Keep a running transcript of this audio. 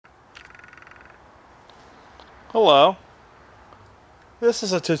Hello, this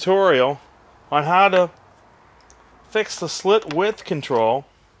is a tutorial on how to fix the slit width control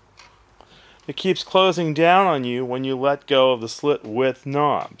that keeps closing down on you when you let go of the slit width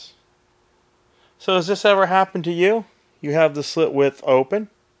knobs. So has this ever happened to you? You have the slit width open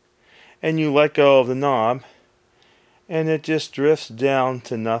and you let go of the knob and it just drifts down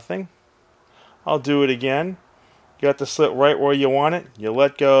to nothing. I'll do it again. You got the slit right where you want it, you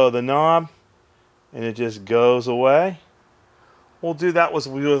let go of the knob and it just goes away. We'll do that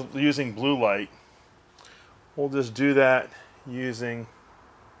using blue light. We'll just do that using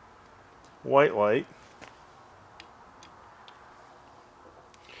white light.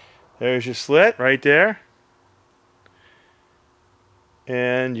 There's your slit right there.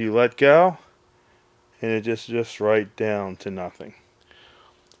 And you let go and it just drifts right down to nothing.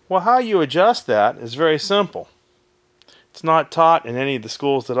 Well, how you adjust that is very simple. It's not taught in any of the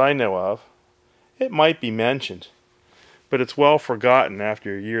schools that I know of. It might be mentioned, but it's well forgotten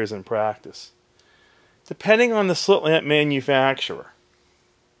after years in practice. Depending on the slit lamp manufacturer,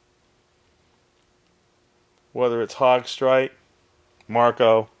 whether it's Haag-Streit,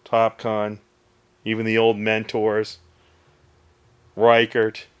 Marco, Topcon, even the old Mentors,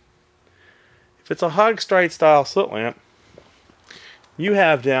 Reichert. If it's a Haag-Streit style slit lamp, you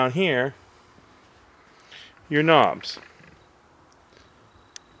have down here your knobs.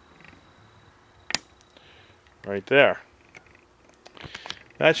 Right there.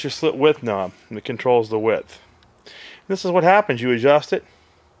 That's your slit width knob, and it controls the width. This is what happens. You adjust it,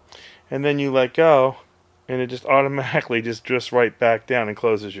 and then you let go, and it just automatically just drifts right back down and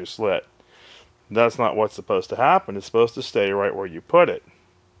closes your slit. That's not what's supposed to happen. It's supposed to stay right where you put it.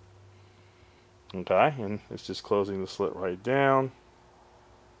 Okay, and it's just closing the slit right down,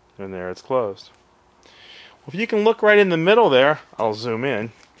 and there it's closed. Well, if you can look right in the middle there, I'll zoom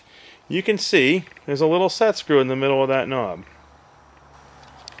in. You can see there's a little set screw in the middle of that knob.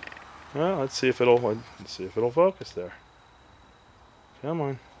 Well, let's see if it'll focus there. Come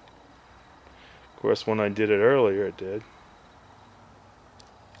on. Of course, when I did it earlier, it did.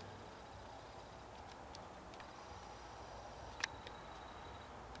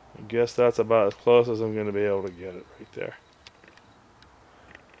 I guess that's about as close as I'm going to be able to get it right there.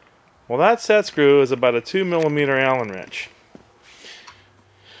 Well, that set screw is about a 2mm Allen wrench.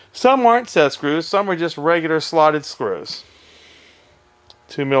 Some aren't set screws, some are just regular slotted screws.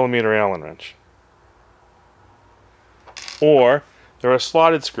 2mm Allen wrench. Or they're a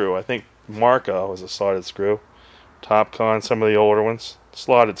slotted screw. I think Marco was a slotted screw. Topcon, some of the older ones,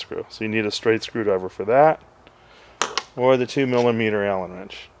 slotted screw. So you need a straight screwdriver for that. Or the 2mm Allen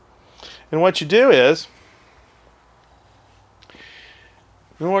wrench. And what you do is,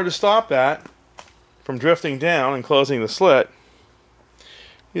 in order to stop that from drifting down and closing the slit,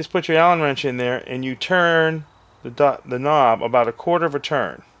 you just put your Allen wrench in there and you turn the knob about a quarter of a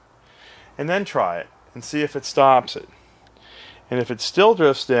turn. And then try it and see if it stops it. And if it still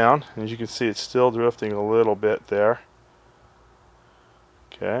drifts down, as you can see it's still drifting a little bit there.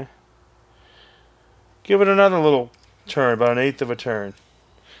 Okay. Give it another little turn, about 1/8 of a turn.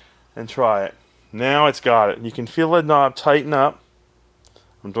 And try it. Now it's got it. You can feel the knob tighten up.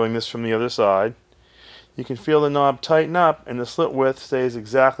 I'm doing this from the other side. You can feel the knob tighten up and the slit width stays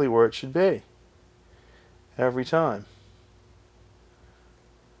exactly where it should be. Every time.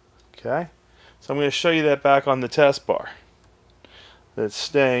 Okay? So I'm going to show you that back on the test bar. That's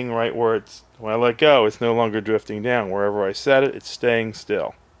staying right where it's, when I let go, it's no longer drifting down. Wherever I set it, it's staying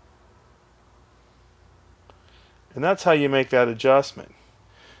still. And that's how you make that adjustment.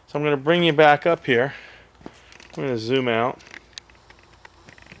 So I'm going to bring you back up here. I'm going to zoom out.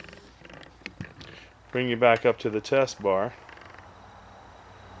 Bring you back up to the test bar.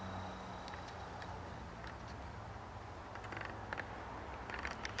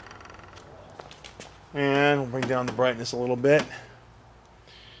 And we'll bring down the brightness a little bit.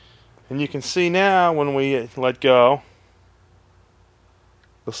 And you can see now when we let go,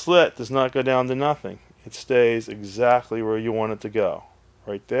 the slit does not go down to nothing. It stays exactly where you want it to go.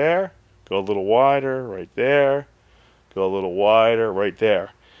 Right there, go a little wider, right there, go a little wider, right there.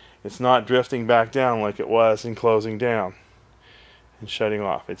 It's not drifting back down like it was and closing down and shutting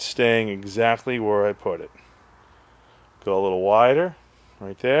off. It's staying exactly where I put it. Go a little wider,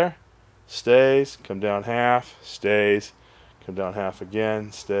 right there, stays, come down half, stays, come down half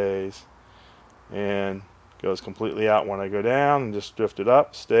again, stays, and goes completely out when I go down and just drift it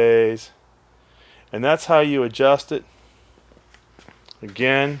up, stays. And that's how you adjust it.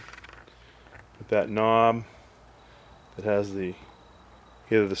 Again, with that knob that has the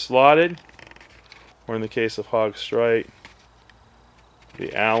either the slotted, or in the case of Haag-Streit,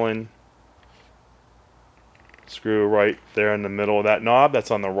 the Allen screw right there in the middle of that knob. That's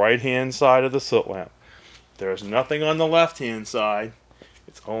on the right hand side of the slit lamp. There's nothing on the left hand side.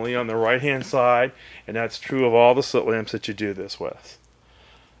 It's only on the right hand side, and that's true of all the slit lamps that you do this with.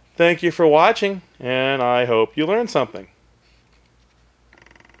 Thank you for watching, and I hope you learned something.